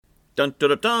Dun, dun,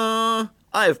 dun, dun.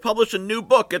 I've published a new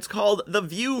book. It's called The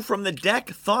View from the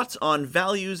Deck, Thoughts on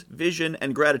Values, Vision,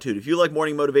 and Gratitude. If you like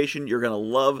morning motivation, you're going to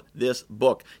love this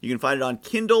book. You can find it on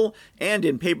Kindle and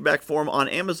in paperback form on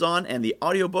Amazon, and the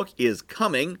audiobook is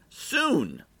coming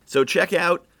soon. So check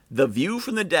out The View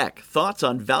from the Deck, Thoughts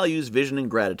on Values, Vision, and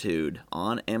Gratitude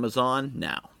on Amazon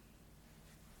now.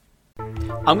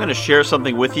 I'm going to share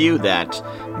something with you that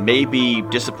may be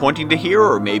disappointing to hear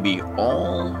or may be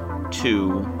all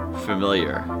too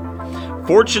familiar.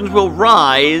 Fortunes will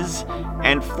rise,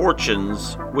 and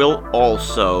fortunes will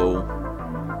also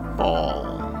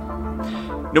fall.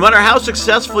 No matter how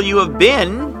successful you have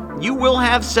been, you will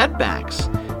have setbacks.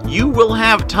 You will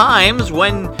have times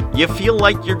when you feel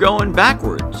like you're going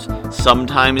backwards.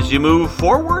 Sometimes you move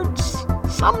forwards,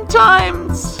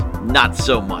 sometimes not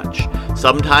so much.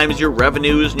 Sometimes your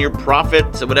revenues and your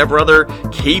profits and whatever other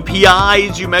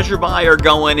KPIs you measure by are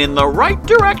going in the right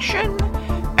direction,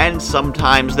 and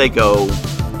sometimes they go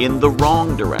in the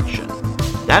wrong direction.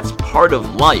 That's part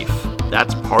of life.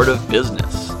 That's part of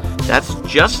business. That's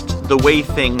just the way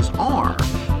things are.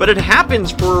 But it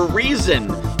happens for a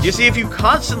reason. You see, if you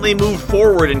constantly moved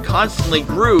forward and constantly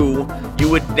grew, you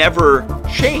would never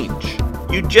change.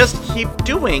 You'd just keep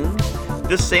doing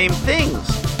the same things.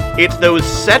 It's those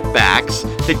setbacks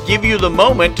that give you the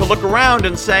moment to look around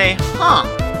and say,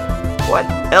 what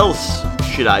else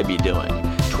should I be doing?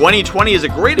 2020 is a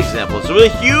great example. It's a really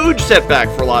huge setback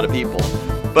for a lot of people.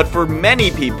 But for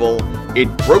many people, it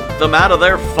broke them out of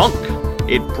their funk.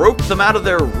 It broke them out of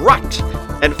their rut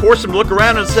and forced them to look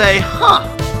around and say,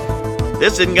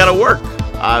 this isn't going to work.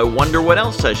 I wonder what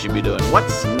else I should be doing.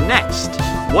 What's next?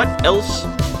 What else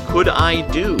could I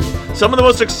do? Some of the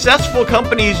most successful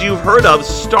companies you've heard of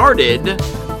started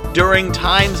during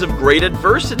times of great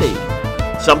adversity.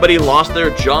 Somebody lost their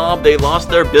job, they lost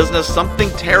their business, something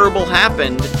terrible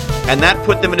happened, and that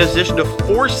put them in a position to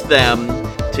force them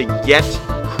to get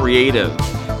creative.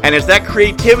 And it's that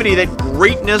creativity that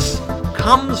greatness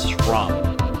comes from.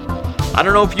 I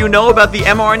don't know if you know about the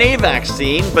mRNA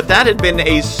vaccine, but that had been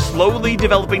a slowly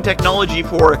developing technology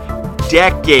for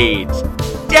decades,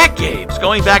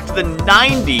 going back to the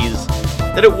 90s,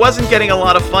 that it wasn't getting a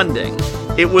lot of funding.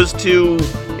 It was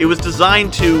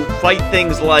designed to fight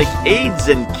things like AIDS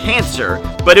and cancer,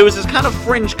 but it was this kind of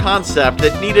fringe concept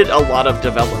that needed a lot of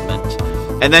development.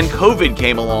 And then COVID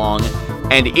came along,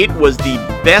 and it was the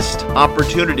best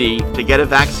opportunity to get a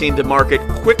vaccine to market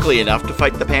quickly enough to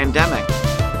fight the pandemic.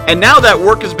 And now that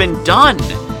work has been done.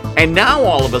 And now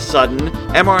all of a sudden,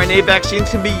 mRNA vaccines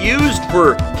can be used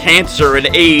for cancer and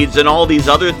AIDS and all these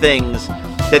other things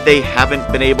that they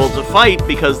haven't been able to fight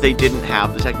because they didn't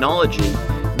have the technology.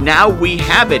 Now we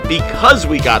have it because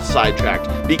we got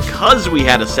sidetracked, because we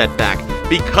had a setback,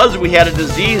 because we had a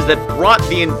disease that brought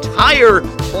the entire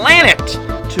planet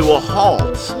to a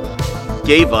halt,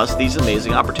 gave us these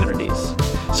amazing opportunities.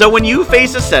 So when you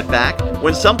face a setback,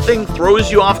 when something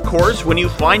throws you off course, when you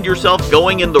find yourself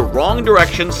going in the wrong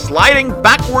direction, sliding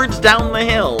backwards down the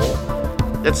hill,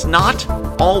 that's not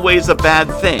always a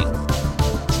bad thing.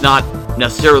 It's not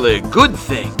necessarily a good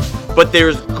thing, but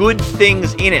there's good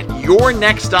things in it. Your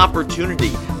next opportunity,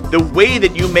 the way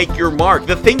that you make your mark,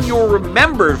 the thing you're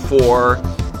remembered for,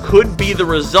 could be the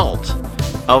result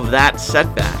of that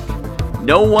setback.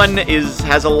 No one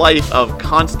has a life of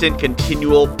constant,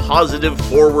 continual, positive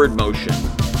forward motion.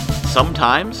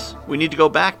 Sometimes we need to go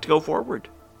back to go forward.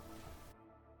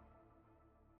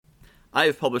 I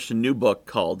have published a new book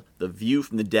called The View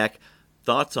from the Deck,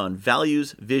 Thoughts on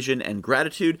Values, Vision, and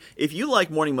Gratitude. If you like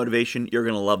morning motivation, you're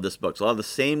going to love this book. It's a lot of the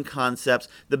same concepts.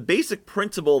 The basic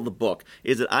principle of the book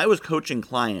is that I was coaching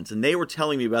clients, and they were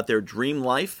telling me about their dream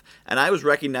life, and I was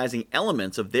recognizing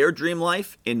elements of their dream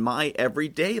life in my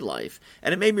everyday life.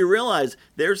 And it made me realize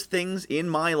there's things in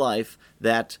my life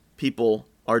that people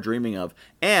are dreaming of.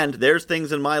 And there's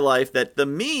things in my life that the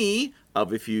me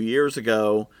of a few years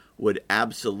ago would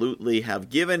absolutely have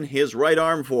given his right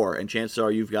arm for, and chances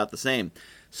are you've got the same.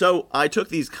 So I took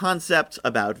these concepts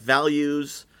about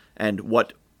values and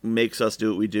what makes us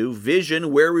do what we do,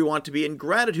 vision, where we want to be, and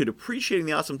gratitude, appreciating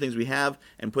the awesome things we have,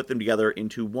 and put them together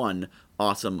into one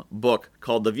awesome book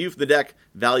called The View from the Deck,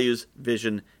 Values,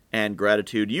 Vision, and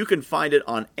Gratitude. You can find it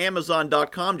on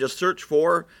Amazon.com. Just search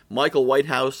for Michael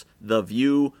Whitehouse, The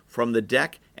View from the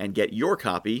Deck, and get your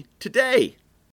copy today.